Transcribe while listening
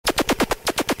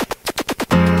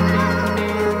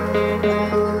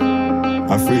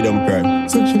Freedomcry.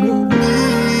 Said she love me.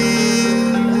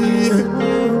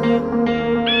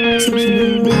 Said she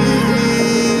love me.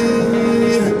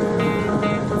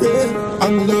 Yeah,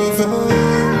 I'm lover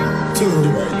too.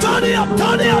 Turn it up,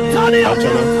 turn it up, turn it up.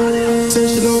 Say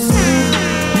she love me,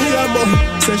 me Amor.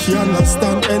 Say she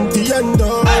understand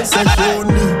entiendo. Say she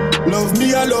only love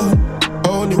me alone.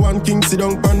 Only one king sit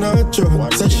down on her throne.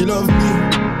 Say she love me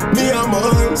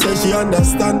Amor. Say she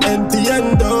understand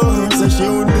entiendo. Say she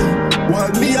only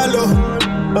want me alone.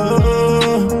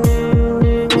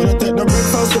 When I take the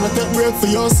breakfast, when I take break for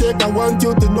your sake, I want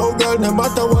you to know, girl, no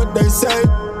matter what they say, I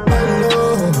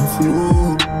love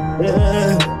you.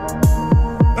 Yeah.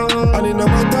 And it no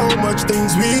matter how much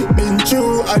things we've been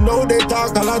through, I know they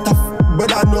talk a lot of,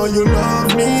 but I know you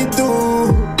love me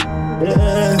too.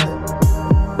 Yeah.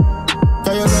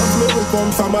 Cause you love me, we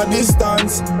come from a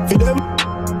distance. For them,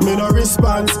 me no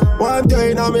response. One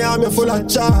day in me, I'm full of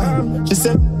charm. She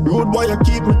said, rude boy, you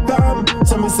keep me calm.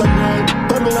 So me say, girl,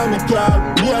 come in on me car.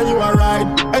 Me and you are right.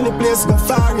 Any place go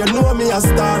far, you know me a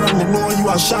star, and me know you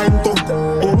a shine too.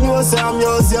 You know say I'm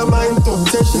yours, you're mine too.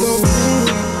 Say she love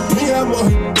me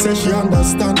Amor. Say she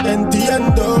understand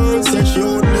entiendo. Say she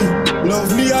only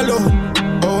love me alone.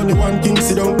 Only one king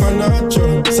sit down on her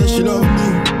throne. Say she love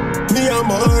me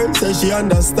Amor. Say she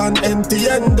understand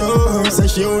entiendo. Say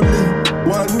she only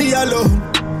want me alone.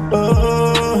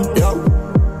 Yeah.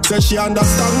 Say she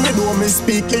understand me though me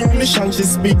speak English and she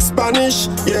speak Spanish.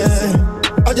 Yeah,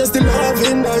 I just love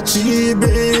in that she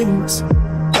brings.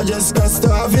 I just got to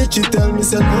have it. She tell me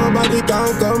say nobody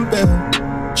can compare.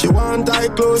 She want I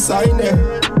close I near.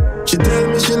 She tell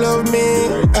me she love me,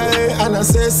 hey, and I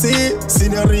say see,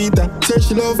 señorita. Say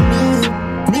she love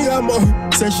me Amor.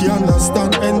 Say she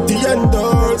understand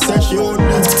entiendo. Say she only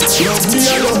love me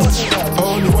alone.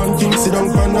 Only one king sit down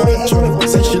on her throne.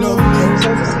 Say she love me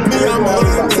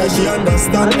Amor. Say she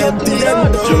understand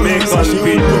entiendo. Jamaican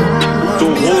people to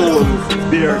hold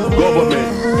their government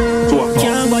to account.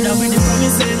 Can't bother with the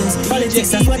promises. Politics,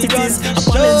 that's what it is.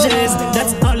 Apologies,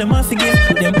 that's all them have to give.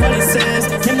 Them policies,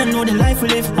 them don't know the life we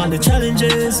live. All the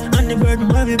challenges and the burden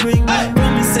where we bring.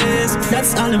 Promises,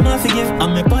 that's all them have to give.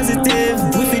 I'm a positive,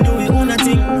 if we do we own a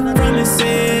thing.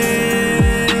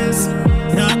 Promises,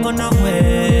 not gonna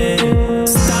wait.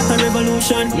 Start a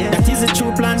revolution, that is a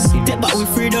true plan. Take back with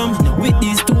freedom, with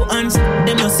these two hands.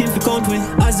 Them not seem to count with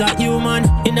as a human.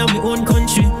 In our own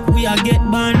country, we are get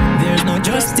banned. There's no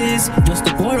justice, just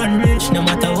the poor and rich. No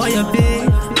matter what you pay,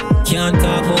 can't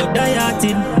talk about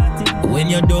dieting when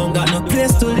you don't got no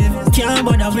place to live. Can't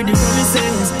bother with the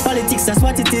promises. Politics, that's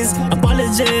what it is.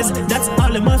 Apologies, that's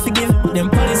all them have to give. Them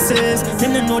policies,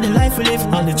 them don't know the life we live.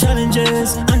 All the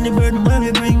challenges and the burden where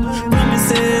we bring.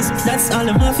 Promises, that's all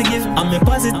them have to give. I'm a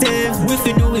positive, if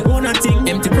we do we own a thing.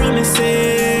 Empty promises,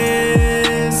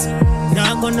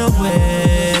 not gonna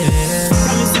wait.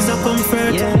 Promises are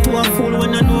comfort to a fool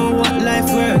when I know what life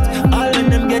worth. All of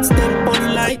them get stepped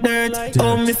on like dirt.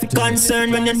 Oh, me fi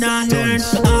concerned when you not learn.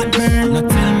 The hard burn. Now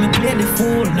tell me play the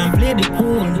fool, now play the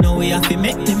cool. Now we have to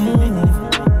make the move.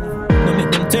 Now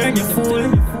make them turn you fool.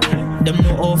 Them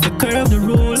know how to curve the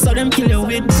rules, so them kill you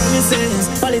with promises.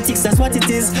 Politics, that's what it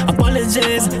is.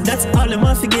 Apologies, that's all them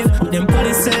have to give. Them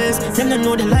policies, them don't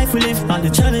know the life we live. All the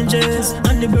challenges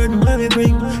and the burden where we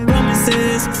bring.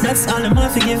 Promises, that's all them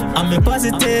have to give. I'm a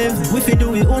positive, if we do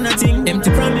we own a thing.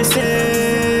 Empty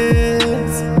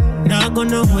promises, not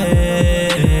gonna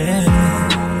wait.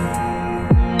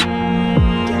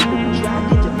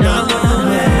 Not gonna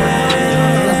wait.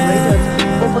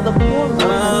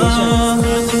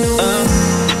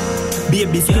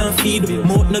 Babies can't feed,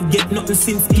 mouth not get nothing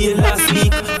since pay last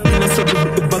week. Then I struggle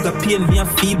with the bag of pain me a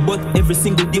feed, but every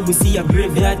single day we see a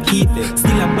graveyard keep.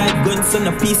 Still a buy guns and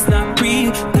a peace not free.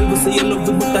 Tell me say you love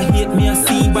me but I hate me I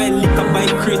see. Buy liquor, buy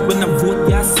crate when I vote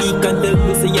you seek. And tell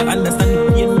me say you understand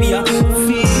the pain me I feel.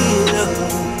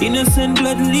 Innocent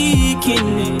blood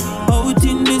leaking out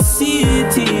in the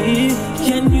city.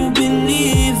 Can you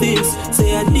believe this?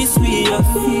 Say this way I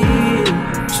feel.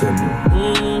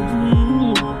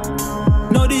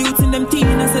 Now the youths in them teen,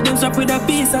 I said them strap with a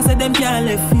piece, I said them can't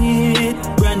left feet.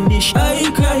 Brandish, I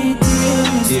cry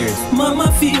tears. Mama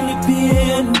feel the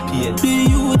pain. The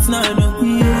youths now no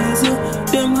hears you.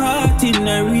 Them heart in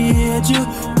a rage you.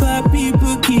 Cause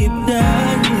people keep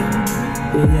dying.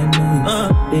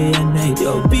 Day and night,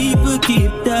 yo, people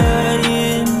keep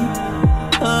dying.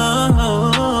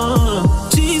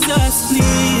 Jesus,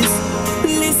 please,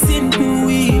 listen to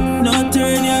we. Now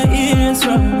turn your ears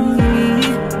from me.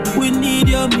 We need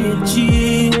your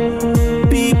Michi.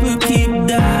 People keep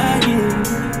dying.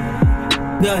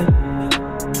 God.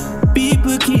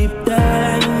 People keep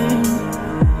dying.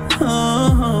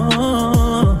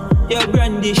 Yeah,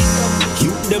 Brandish. Brandish. You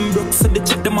them broke, so they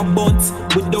check them a bounce.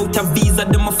 Without a visa,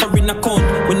 them a foreign account.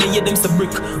 When they hear them say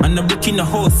brick, and a brick in a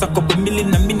house, a couple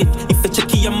million a minute. If they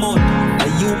check your amount,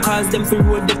 and you cause them for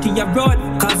road that you abroad.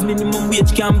 Cause minimum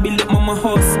wage can't build up mama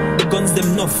house. The guns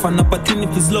them enough and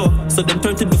opportunities low, so them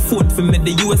turn to the phone for make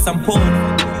the US and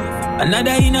pound.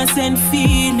 Another innocent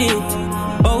feel it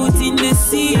out in the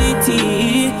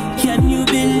city. Can you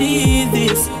believe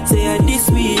this? Say this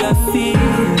we I feel.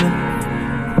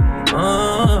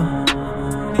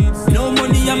 No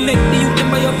money I make the youth them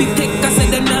buy your big tech, cause I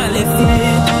them not left it.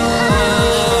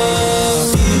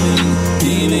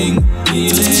 Feeling.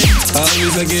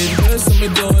 Always I get hurt, so me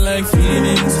don't like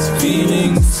feelings.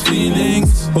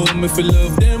 Hold me for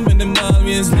love them when them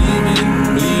always leaving.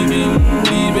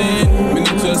 We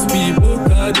not trust people,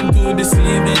 cause them too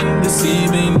deceiving.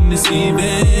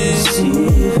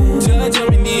 Judge how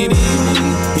me need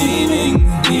healing.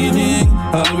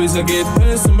 Always I get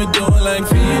hurt, so me don't like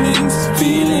feelings.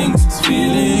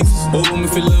 Hold me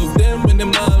for love them when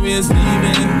them always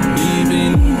leaving.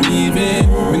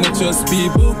 We not trust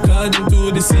people, cause them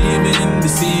too deceiving.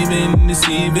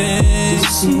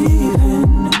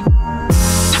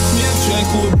 Try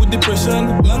cope with depression.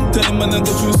 Long time and I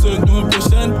go through certain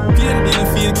oppression. Pain me and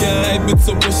feel can't hide with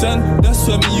suppression. That's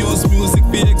why me use music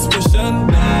for expression.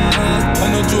 I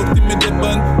no joke to me dead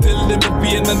man. Tell them the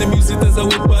pain and them use it as a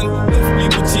weapon. Love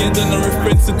people change and a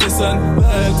reference to test and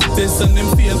life to test and them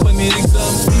fail for the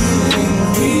exam.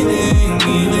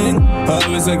 Healing.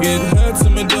 Always I get hurt, so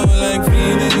me don't like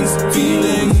feelings.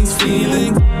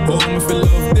 Hold me for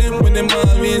love them when them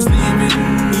always leaving.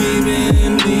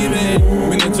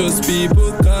 We not trust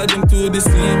people, cause them too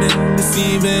deceiving.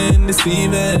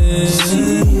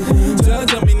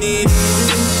 Judge how me need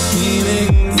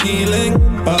healing.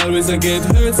 Always I get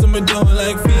hurt, so me don't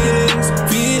like feelings.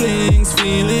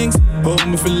 Hold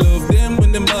me for love them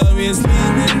when them always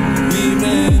leaving.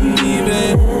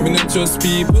 We not trust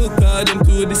people, cause them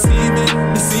too deceiving.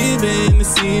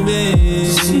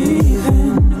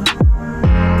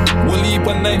 One leap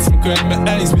on nights, me cry my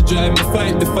eyes, we drive, me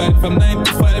fight the fight. From 9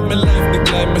 to 5, my life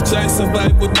decline. Me try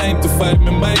survive with 9 to 5,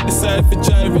 me might decide to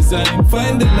try resign.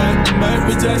 Find the light, me might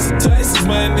rejoice. Choice is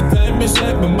mine, the time me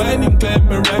shine. My mind inclined,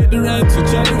 me right the right. So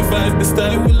try to revive the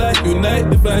style, we like unite,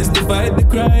 divide the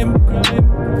crime.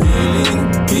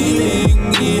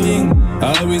 Healing.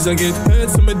 Always I get hurt,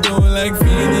 so me don't like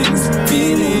feelings.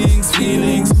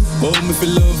 Hold me for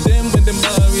love them when them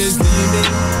always leaving.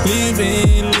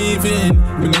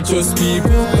 We not trust people,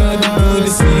 cause them too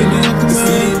deceiving.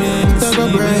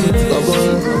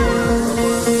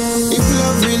 If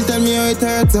love real, tell me how it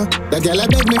hurts. The girl I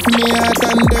beg me for me heart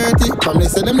and dirty. Family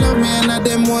say them love me and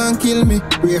them want kill me.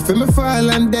 Pray for me fall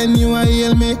and then you a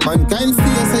heal me. Mankind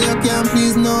fear so you can't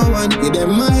please no one. Give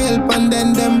them my help and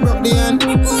then them broke the hand.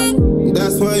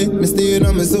 That's why me stay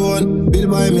on my zone. Build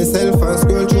by myself and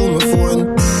scroll through my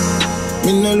phone.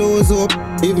 Me no lose hope,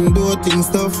 even though things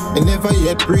tough. Me never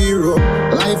yet pre-rope.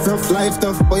 Life rough, life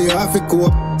tough, but you have to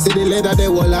cope. See the leather they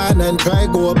will on and try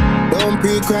go up. Don't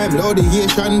pre-crime, load the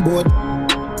Haitian boat.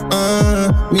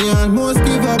 Me almost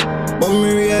give up, but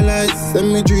me realize that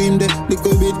me dream the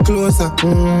little bit closer.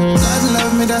 God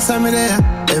love me, that's how me there.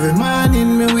 Every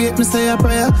morning me wake, me say a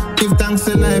prayer. Give thanks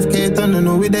for life, Kate, and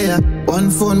know we there. One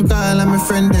phone call and my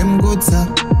friend them good, sir.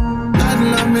 God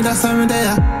love me, that's how me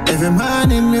there. Every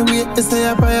morning me wake, me say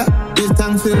a prayer. Give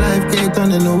thanks for life, Kate,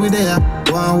 and know we there.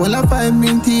 One well I 5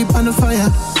 minutes deep on the fire.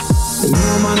 The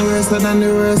no man worse than the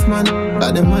worst man.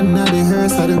 Got the man now the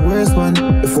hearse are the worst one.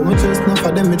 Before me trust enough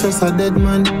for them, me trust a dead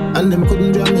man. And them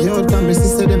couldn't draw me out, cause me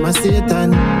sister them a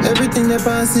Satan. Everything they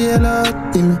pass here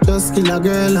out. Him just kill a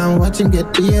girl and watch him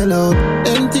get bailed out.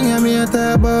 Them thing I me a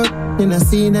talk about. In a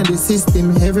scene of the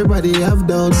system, everybody have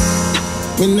doubt.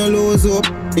 Me no lose hope,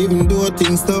 even though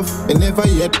things tough. Me never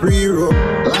yet pre-rope.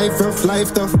 Life rough,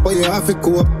 life tough, but you have to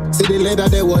cope. See the leather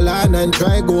they will on and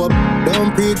try go up.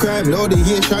 Don't pre-crime, load the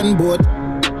Haitian boat.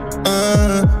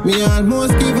 Me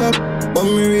almost give up, but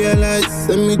me realize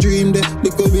that me dream the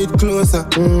little bit closer.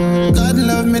 God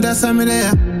love me, that's how me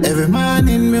there. Every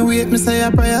morning me wake, me say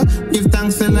a prayer. Give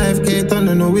thanks for life, Kate, and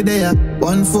know we there.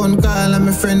 One phone call and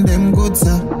my friend them good,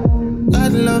 sir.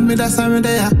 God love me, that's how me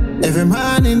there. Every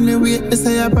morning me wake, me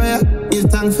say a prayer. Give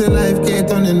thanks for life,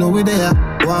 Kate, and know we there.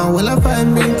 One well I 5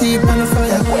 minutes deep on the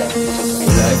fire.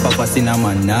 Life of a sinner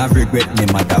man, nah regret me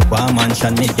matter. One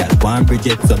mansion, me gal, one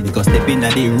Regets. So because step in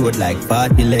the road like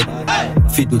 40 leg.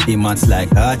 Fit do the mats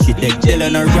like architect. Tell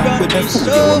and a rock with the food,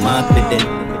 you will mark with it.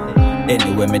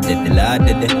 Anyway, me dead the lad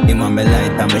dead. Him on me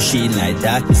light and machine like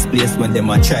darkest place. When them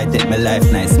a try take my life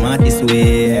nice, smartest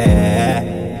way.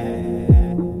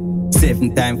 Say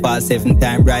 7 times fall, 7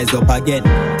 times rise up again.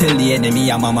 Tell the enemy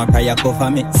a mama prayer cover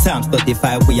me. Psalms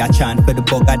 35 we a chant for the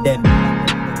bug of them.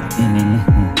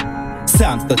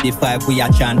 Psalms 35 we a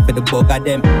chant for the bug of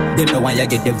them. They know when you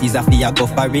get the visa for your go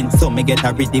foreign. So me get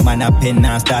a Riddim and a pen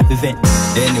and start the vent.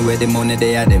 Anyway the money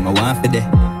they are them I want for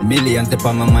them. Millions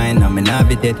upon my mind and me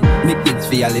navigate. Me kids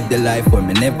feel live the life where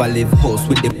me never live. House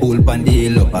with the pool on the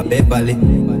hill up a Beverly.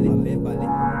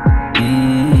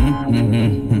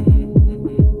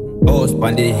 House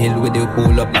on the hill with the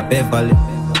pool up a Beverly.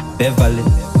 Beverly.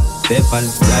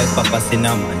 Life of a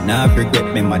cinnamon. Now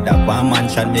regret me mother one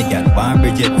mansion. Me get one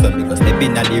Regets. So because step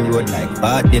in the road like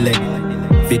party leg.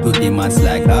 Fit to demons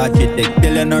like architect.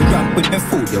 Till you no ramp with me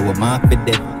food you will mark for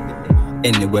death.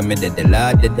 Anyway, me dead the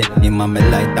Lord dead. Me man me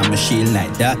light and me shield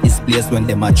night. Darkest place when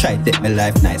them a try take me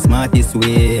life nice. Smartest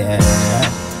way.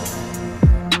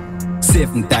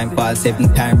 7 times fall,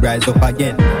 7 times rise up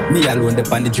again. Me alone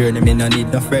upon the journey, me no need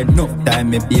no friend. Enough time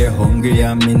me beer hungry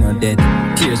and me no dead.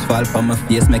 Tears fall from my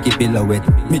face, make it pillow wet.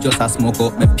 Me just a smoke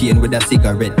up my pain with a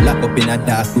cigarette. Lock up in a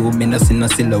dark room, me no see no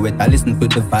silhouette. I listen to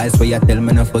the voice where you tell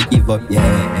me no forgive up,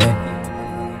 yeah.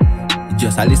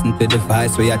 Just I listen to the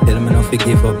voice where you tell me no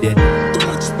forgive up, yeah. Too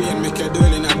much pain make you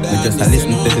dwell in a darkness. Just I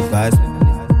listen to the voice.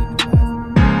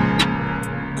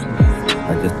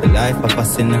 I just the life of a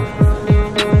sinner.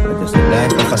 Just the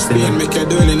life of a sinner. Pain make you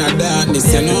dwell in a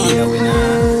darkness, you know.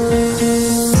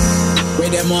 Where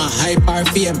them want hype or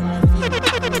fame,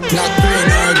 black brain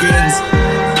or grains,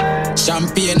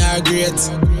 champagne or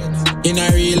grades. In a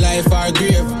real life or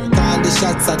grave, call the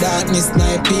shots of darkness,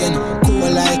 night pain. Cool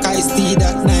like ice tea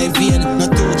that night vein. No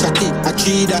too chatty, a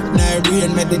tree that night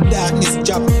brain. Make the darkness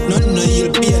drop, nothing no heal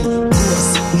pain.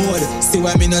 Ghost, mode, see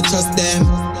why me not trust them.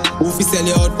 Who fi sell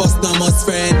you out, post no must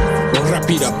friend. But wrap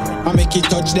it up, I make it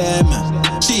touch them.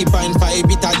 Cheap and 5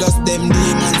 bit, I dust them.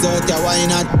 Demons out there, why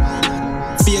not?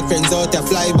 Fake friends out there,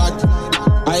 fly back.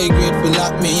 I grade fi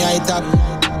lock me eye top.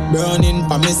 Burning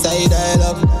for me side, I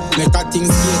love. Make a thing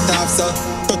skate off, so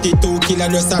 32 killer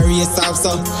just a race off,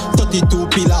 so 32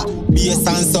 pillar, base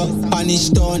and so punish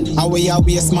down, away a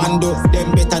waste man do.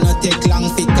 Them better not take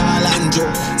long fi call and Joe.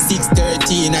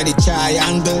 613 at the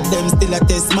triangle. Them still a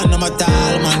test man, I'm a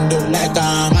tall man do. Like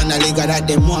a man a leg that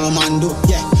them one man do.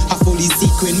 Yeah, I fully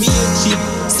sick when me a cheap.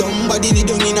 Somebody lay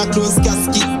down in a close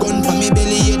casket. Gun for me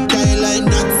belly, head tie like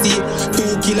Nazi.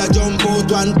 2 killer jump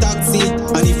out 1 taxi.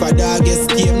 And if a dog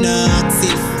escape, not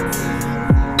safe.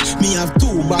 Me have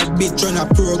 2 bad bitch run a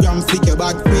program, flick your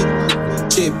back quick.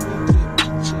 Chip,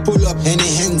 pull up any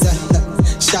hands,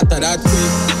 shatter that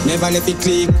quick. Never let it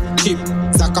click, chip.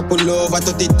 Zaka pull over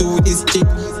 32 this chick.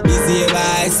 Busy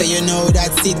boy, say you know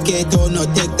that shit. Kato no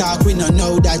take talk, we no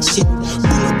know that shit.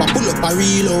 Pull up a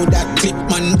reload that clip.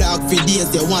 Man dog for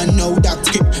days, you want know that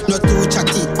script. Not too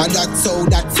chatty, and that's how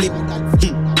that flip.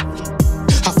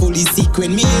 I fully sick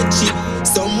when me a chip.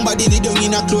 Somebody lay down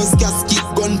in a close casket.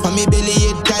 Gun for me belly,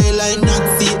 head tie like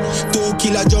Nazi. 2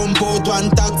 killer jump out 1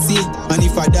 taxi. And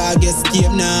if a dog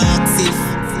escape, not safe.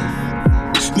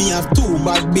 Me have 2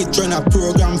 bad bitch run a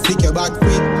program, flick your back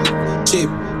quick. Chip,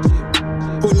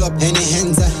 pull up any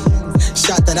hands,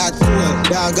 shatter that cool.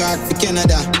 Dog out for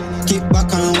Canada. Kick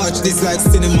back and watch this like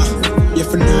cinema. You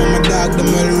for know my dog, them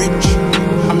well rich.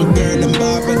 I'm a girl and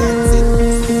Barbie, that's it.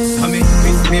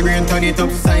 Me brain turn it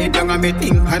upside down and me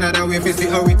think another way fi see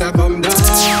how it a come down.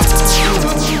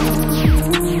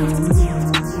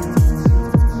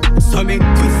 So me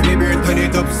twist me brain turn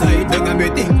it upside down and me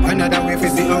think another way fi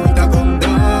see how it a come down.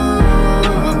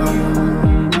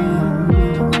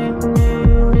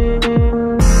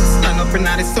 Stand up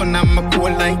inna the sun and me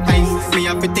cold like ice. Me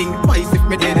have to think twice if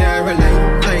me dead or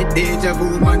alive. Like deja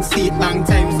vu, man see it long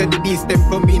time. So the beast them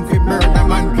come in fi murder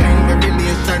mankind. The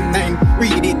relation 9,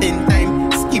 read it 10 times.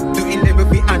 Skip to 11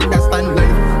 we understand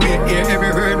life. Me hear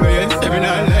every word where you say me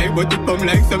not lie. But it come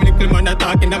like some little man a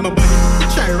talking on my body.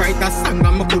 Try write a song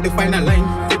and me could find a line.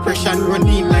 Depression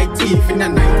running like thief in the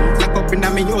night. Lock up in a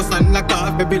me house and lock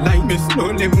off every line. Me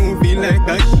slowly moving like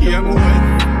a shame one.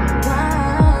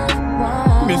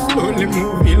 Me slowly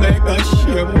moving like a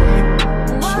shame one.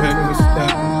 Shame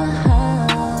stop.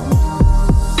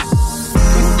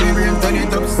 Twist me brain turn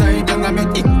it upside down and me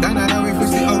think another way to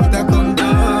see how it a come down.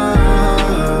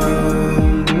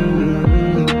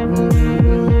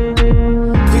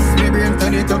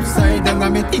 Upside down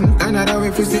and me think another way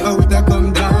to see how it a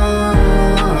come down.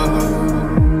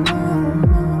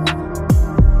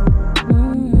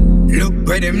 Look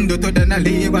where them do to then I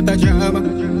leave what a drama.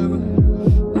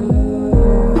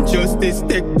 Justice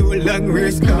take too long,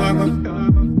 where's karma?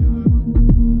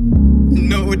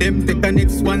 Now them take the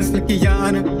next one slicky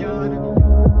yana.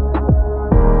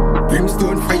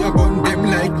 Brimstone fire burn them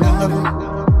like lava.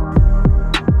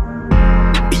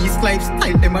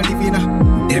 style them a live in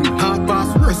them hard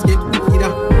pass worse get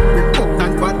wickeder.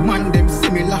 Repugnant bad man them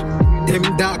similar.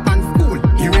 Them dark and fool,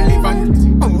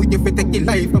 irrelevant. How you fi take the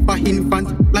life of a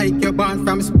infant? Like you're born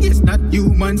from space, not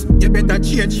humans. You better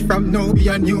change from now, be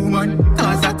a new man.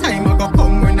 Cause a time a go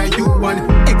come when a you one.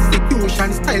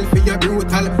 Execution style for your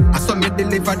brutal. I saw me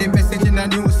deliver the message in a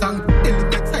new song. Tell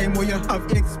the time where you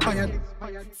have expired.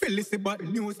 Feel this about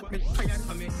news, me tired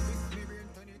of me.